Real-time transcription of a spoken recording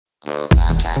I'm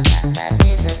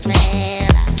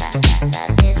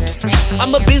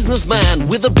a businessman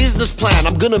with a business plan.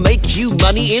 I'm gonna make you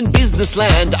money in business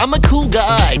land. I'm a cool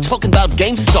guy talking about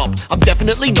GameStop. I'm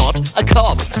definitely not a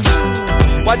cop.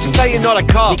 Why'd you say you're not a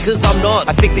cop? Because I'm not.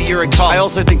 I think that you're a cop. I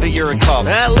also think that you're a cop.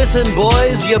 Listen,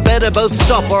 boys, you better both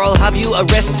stop or I'll have you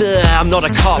arrested. I'm not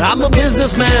a cop. I'm a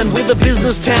businessman with a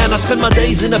business tan. I spend my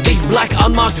days in a big black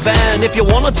unmarked van. If you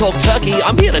wanna talk turkey,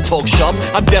 I'm here to talk shop.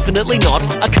 I'm definitely not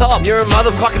a cop. You're a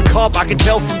motherfucking cop. I can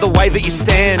tell from the way that you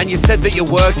stand. And you said that you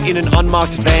worked in an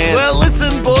unmarked van. Well,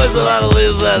 listen, boys,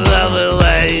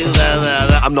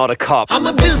 I'm not a cop. I'm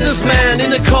a businessman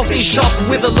in a coffee shop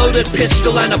with a loaded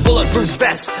pistol and a bulletproof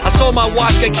vest. I saw my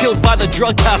wife get killed by the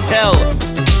drug cartel.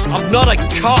 I'm not a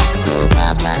cop.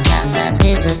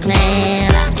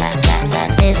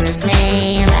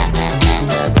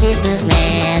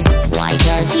 Businessman, why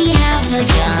does he have a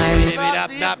gun?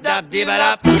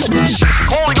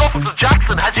 Calling Officer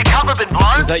Jackson, has your cover been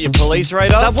blown? Is that your police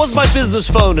radar? That was my business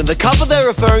phone, and the cover they're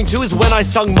referring to is When I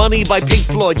Sung Money by Pink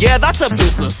Floyd. Yeah, that's a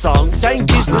business song. Saying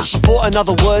business before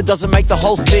another word doesn't make the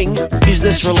whole thing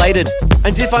business related.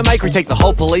 And if I make retake the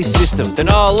whole police system, then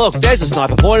oh look, there's a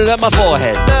sniper pointed at my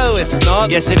forehead. No, it's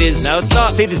not. Yes, it is. No, it's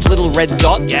not. See this little red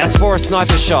dot? Yeah, that's for a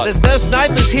sniper shot. There's no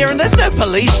snipers here and there's no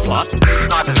police plot.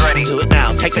 Sniper's ready. Do it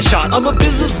now, take the shot. I'm a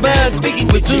businessman speaking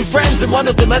with two friends, and one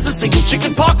of them has a single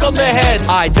chicken pox on their head.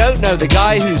 I don't know the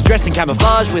guy who's dressed in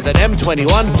camouflage with an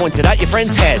M21 pointed at your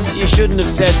friend's head. You shouldn't have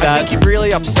said that. I think you've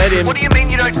really upset him. What do you mean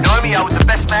you don't know me? I was the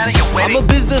best man at your wedding. I'm a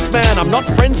businessman, I'm not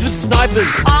friends with snipers.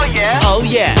 Oh yeah? Oh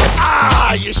yeah.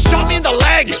 Ah, you shot me in the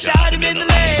leg. You shot him in the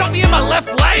leg. Shot me in my left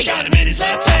leg. You shot him in his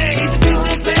left leg. He's a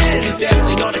businessman. He's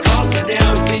definitely not a cop, but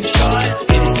now he's been shot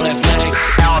in his left leg.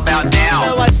 How about now?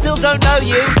 No, I still don't know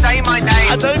you. Say my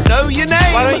name. I don't know your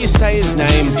name. Why don't you say his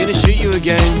name? He's gonna shoot you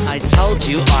again. I told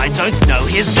you I don't know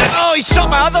his name. Oh, he shot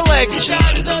my other leg. He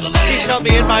shot his other leg. He shot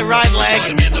me in my right Shot leg.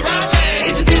 him in the right leg.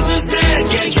 He's a businessman.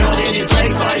 Getting shot in his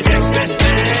legs by his ex-best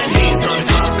man. He's not a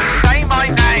cop. Say my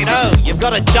name. No, you've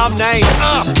got a dumb name.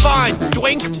 Oh, fine.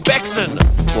 Dwink Bexon.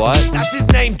 What? That's his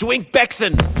name, Dwink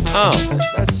Bexon. Oh,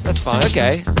 that's fine.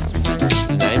 Okay.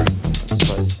 Name, I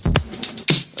suppose.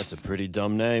 That's a pretty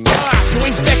dumb name.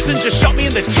 Dwink Bexon just shot me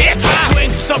in the tip.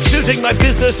 Dwink, stop shooting my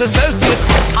business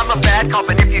associates. I'm a bad cop,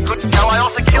 and if you couldn't tell, I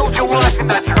also killed your wife in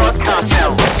that drug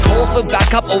cartel. Call for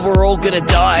backup or we're all gonna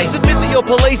die. Just admit that you're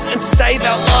police and save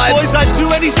our lives. Boys, I'd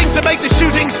do anything to make the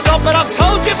shooting stop, but I've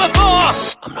told you before,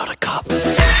 I'm not a cop.